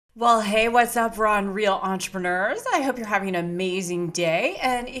Well, hey, what's up, raw and real entrepreneurs? I hope you're having an amazing day.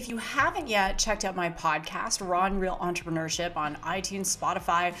 And if you haven't yet checked out my podcast, Raw and Real Entrepreneurship, on iTunes,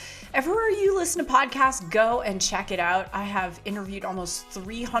 Spotify, everywhere you listen to podcasts, go and check it out. I have interviewed almost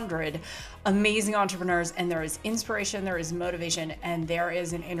 300 amazing entrepreneurs, and there is inspiration, there is motivation, and there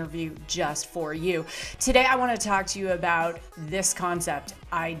is an interview just for you. Today, I want to talk to you about this concept.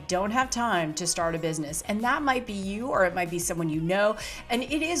 I don't have time to start a business. And that might be you, or it might be someone you know. And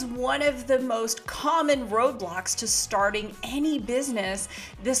it is one of the most common roadblocks to starting any business,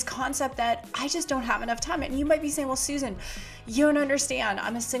 this concept that I just don't have enough time. And you might be saying, well, Susan, you don't understand.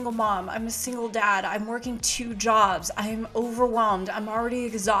 I'm a single mom. I'm a single dad. I'm working 2 jobs. I'm overwhelmed. I'm already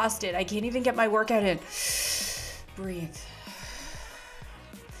exhausted. I can't even get my workout in. Breathe.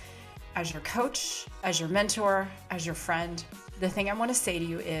 As your coach, as your mentor, as your friend, the thing I want to say to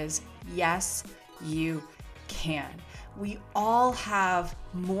you is, yes, you can. We all have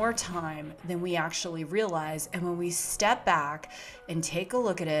more time than we actually realize. And when we step back and take a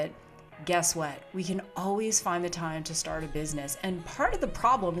look at it, guess what? We can always find the time to start a business. And part of the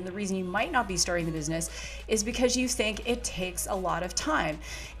problem, and the reason you might not be starting the business, is because you think it takes a lot of time.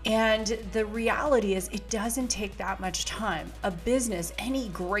 And the reality is it doesn't take that much time. A business, any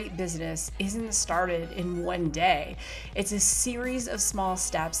great business, isn't started in one day. It's a series of small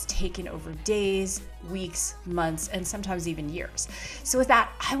steps taken over days, weeks, months, and sometimes even years. So with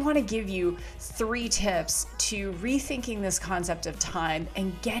that, I want to give you 3 tips to rethinking this concept of time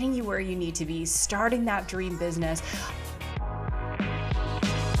and getting you where you need to be, starting that dream business.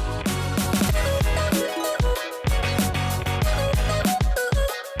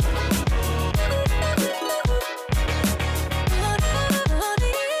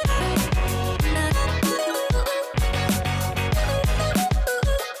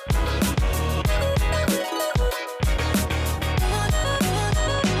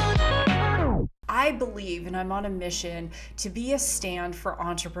 I believe, and I'm on a mission to be a stand for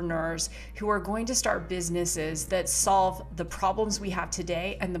entrepreneurs who are going to start businesses that solve the problems we have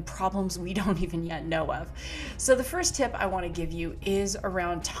today and the problems we don't even yet know of. So the first tip I want to give you is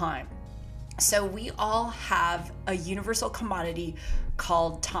around time. So we all have a universal commodity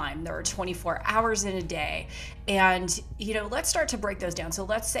called time. There are 24 hours in a day. And, let's start to break those down. So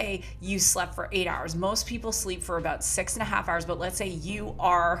let's say you slept for 8 hours. Most people sleep for about 6.5 hours, but let's say you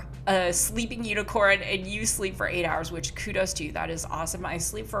are a sleeping unicorn and you sleep for 8 hours, which kudos to you. That is awesome. I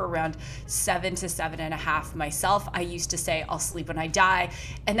sleep for around 7 to 7.5 myself. I used to say I'll sleep when I die.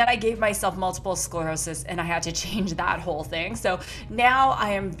 And then I gave myself multiple sclerosis and I had to change that whole thing. So now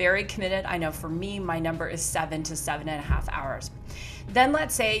I am very committed. I know for me, my number is 7 to 7.5 hours. Then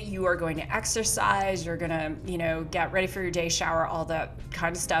let's say you are going to exercise, you're going to, get ready for your day, shower, all that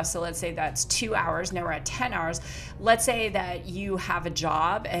kind of stuff. So let's say that's 2 hours. Now we're at 10 hours. Let's say that you have a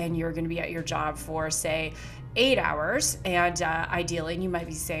job and you're going to be at your job for, say, 8 hours. And ideally, and you might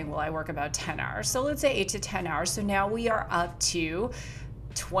be saying, well, I work about 10 hours. So let's say 8 to 10 hours. So now we are up to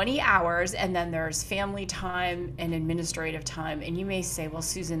 20 hours, and then there's family time and administrative time. And you may say, well,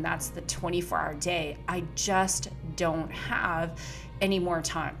 Susan, that's the 24-hour day. I just don't have any more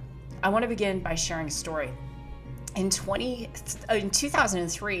time. I want to begin by sharing a story. In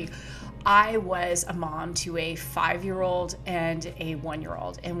 2003, I was a mom to a 5-year-old and a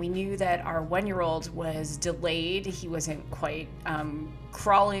 1-year-old. And we knew that our 1-year-old was delayed. He wasn't quite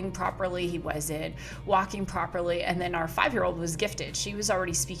crawling properly. He wasn't walking properly. And then our 5-year-old was gifted. She was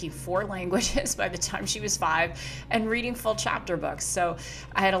already speaking 4 languages by the time she was 5 and reading full chapter books. So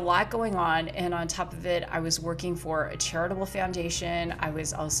I had a lot going on. And on top of it, I was working for a charitable foundation. I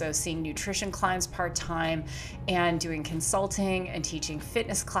was also seeing nutrition clients part-time and doing consulting and teaching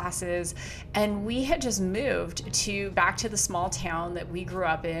fitness classes. And we had just moved back to the small town that we grew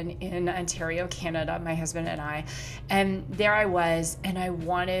up in Ontario, Canada, my husband and I. And there I was, and I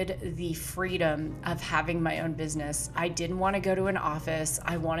wanted the freedom of having my own business. I didn't want to go to an office.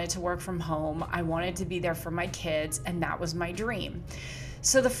 I wanted to work from home. I wanted to be there for my kids, and that was my dream.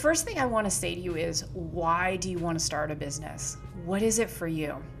 So the first thing I want to say to you is, why do you want to start a business? What is it for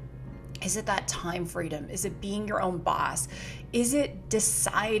you? Is it that time freedom? Is it being your own boss? Is it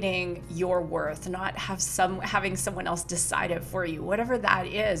deciding your worth, not having someone else decide it for you? Whatever that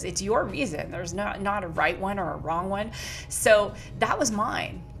is, it's your reason. There's not a right one or a wrong one. So that was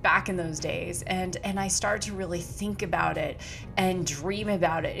mine. back in those days. And I started to really think about it and dream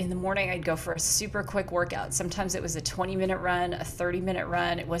about it. In the morning, I'd go for a super quick workout. Sometimes it was a 20-minute run, a 30-minute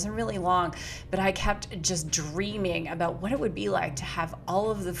run. It wasn't really long, but I kept just dreaming about what it would be like to have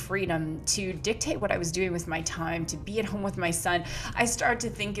all of the freedom to dictate what I was doing with my time, to be at home with my son. I started to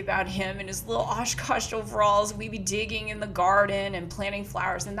think about him in his little Oshkosh overalls. We'd be digging in the garden and planting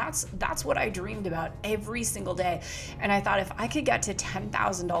flowers. And that's what I dreamed about every single day. And I thought, if I could get to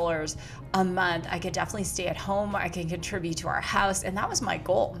 $10,000 a month, I could definitely stay at home. I could contribute to our house. And that was my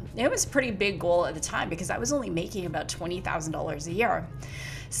goal. It was a pretty big goal at the time because I was only making about $20,000 a year.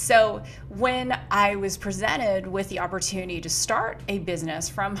 So when I was presented with the opportunity to start a business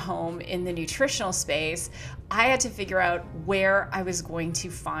from home in the nutritional space, I had to figure out where I was going to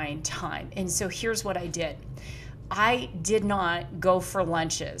find time. And so here's what I did. I did not go for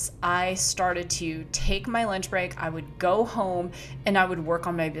lunches. I started to take my lunch break. I would go home and I would work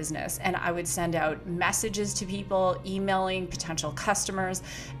on my business, and I would send out messages to people, emailing potential customers.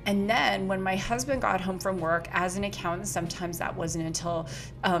 And then when my husband got home from work, as an accountant, sometimes that wasn't until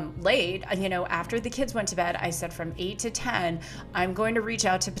late, after the kids went to bed, I said from 8 to 10, I'm going to reach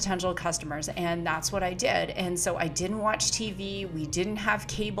out to potential customers. And that's what I did. And so I didn't watch TV. We didn't have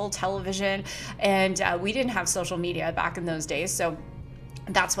cable television, and we didn't have social media back in those days. So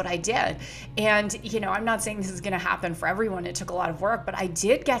that's what I did. And, I'm not saying this is going to happen for everyone. It took a lot of work, but I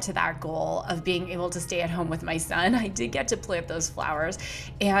did get to that goal of being able to stay at home with my son. I did get to plant those flowers,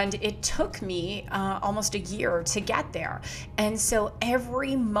 and it took me almost a year to get there. And so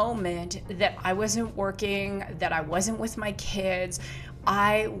every moment that I wasn't working, that I wasn't with my kids,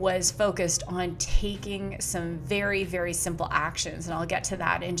 I was focused on taking some very, very simple actions, and I'll get to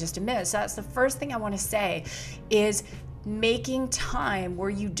that in just a minute. So that's the first thing I want to say is making time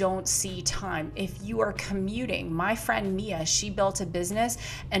where you don't see time. If you are commuting, my friend Mia, she built a business,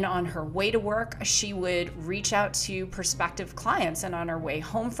 and on her way to work, she would reach out to prospective clients. And on her way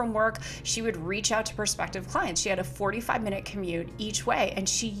home from work, she would reach out to prospective clients. She had a 45-minute commute each way, and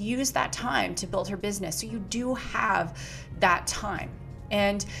she used that time to build her business. So you do have that time.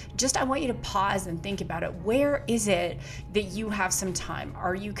 And I want you to pause and think about it. Where is it that you have some time?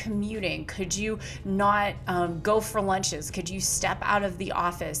 Are you commuting? Could you not go for lunches? Could you step out of the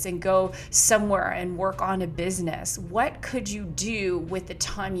office and go somewhere and work on a business? What could you do with the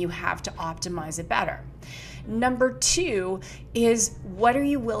time you have to optimize it better? Number 2 is, what are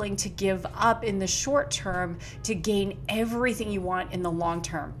you willing to give up in the short term to gain everything you want in the long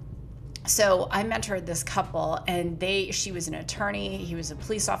term? So I mentored this couple, and she was an attorney, he was a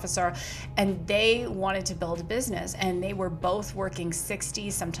police officer, and they wanted to build a business, and they were both working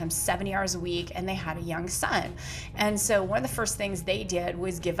 60, sometimes 70 hours a week, and they had a young son. And so one of the first things they did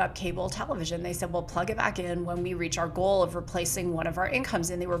was give up cable television. They said, we'll plug it back in when we reach our goal of replacing one of our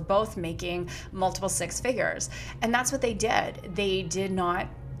incomes. And they were both making multiple 6 figures. And that's what they did. They did not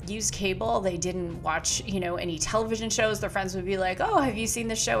use cable. They didn't watch, any television shows. Their friends would be like, oh, have you seen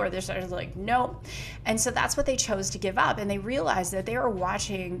this show? Or they're like, no. And so that's what they chose to give up. And they realized that they were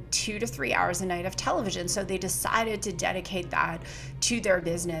watching 2 to 3 hours a night of television. So they decided to dedicate that to their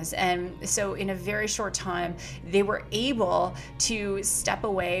business. And so in a very short time, they were able to step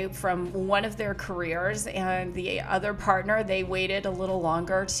away from one of their careers, and the other partner, they waited a little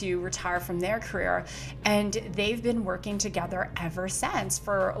longer to retire from their career. And they've been working together ever since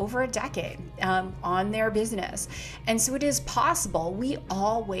for over a decade on their business. And so it is possible. We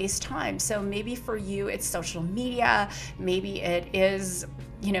all waste time. So maybe for you, it's social media, maybe it is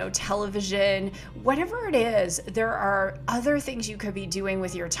television, whatever it is, there are other things you could be doing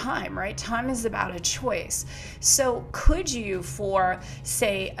with your time, right? Time is about a choice. So could you, for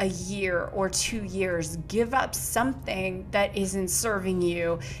say a year or 2 years, give up something that isn't serving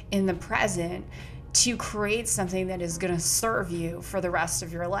you in the present to create something that is going to serve you for the rest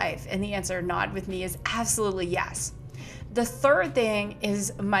of your life? And the answer, nod with me, is absolutely yes. The third thing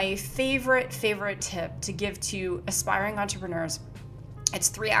is my favorite tip to give to aspiring entrepreneurs. It's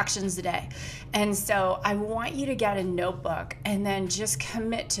 3 actions a day. And so I want you to get a notebook and then just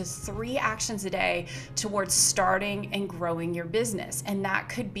commit to 3 actions a day towards starting and growing your business. And that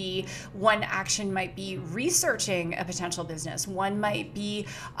could be, one action might be researching a potential business. One might be,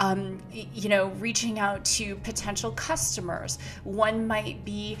 reaching out to potential customers. One might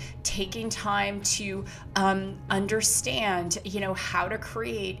be taking time to understand, how to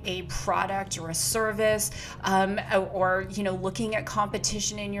create a product or a service, or looking at competition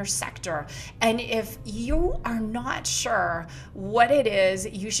competition in your sector. And if you are not sure what it is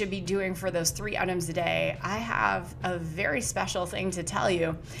you should be doing for those 3 items a day, I have a very special thing to tell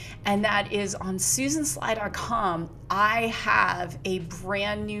you. And that is on susansly.com, I have a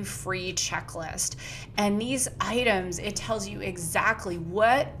brand new free checklist. And these items, it tells you exactly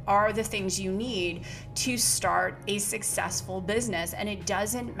what are the things you need to start a successful business. And it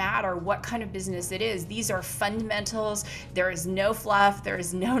doesn't matter what kind of business it is. These are fundamentals. There is no fluff. There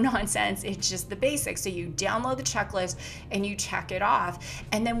is no nonsense. It's just the basics. So you download the checklist and you check it off.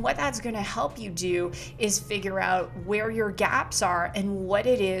 And then what that's going to help you do is figure out where your gaps are and what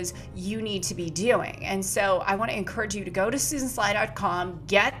it is you need to be doing. And so I want to encourage you to go to susansly.com,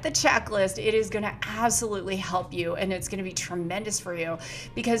 get the checklist. It is going to absolutely help you, and it's going to be tremendous for you,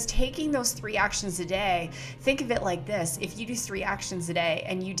 because taking those 3 actions a day, think of it like this. If you do 3 actions a day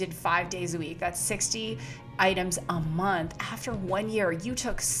and you did 5 days a week, that's 60 items a month. After 1 year, you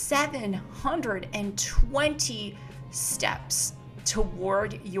took 720 steps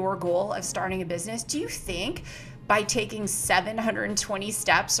toward your goal of starting a business. Do you think by taking 720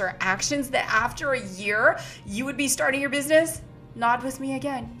 steps or actions that after a year you would be starting your business? Nod with me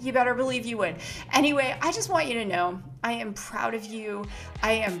again. You better believe you would. Anyway, I just want you to know I am proud of you.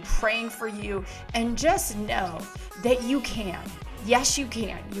 I am praying for you. And just know that you can. Yes, you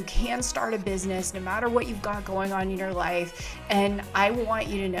can. You can start a business no matter what you've got going on in your life. And I want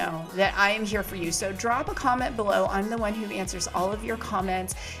you to know that I am here for you. So drop a comment below. I'm the one who answers all of your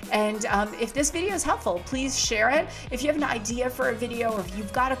comments. And if this video is helpful, please share it. If you have an idea for a video or if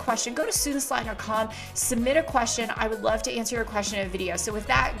you've got a question, go to susansly.com, submit a question. I would love to answer your question in a video. So with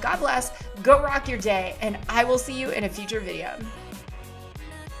that, God bless, go rock your day, and I will see you in a future video.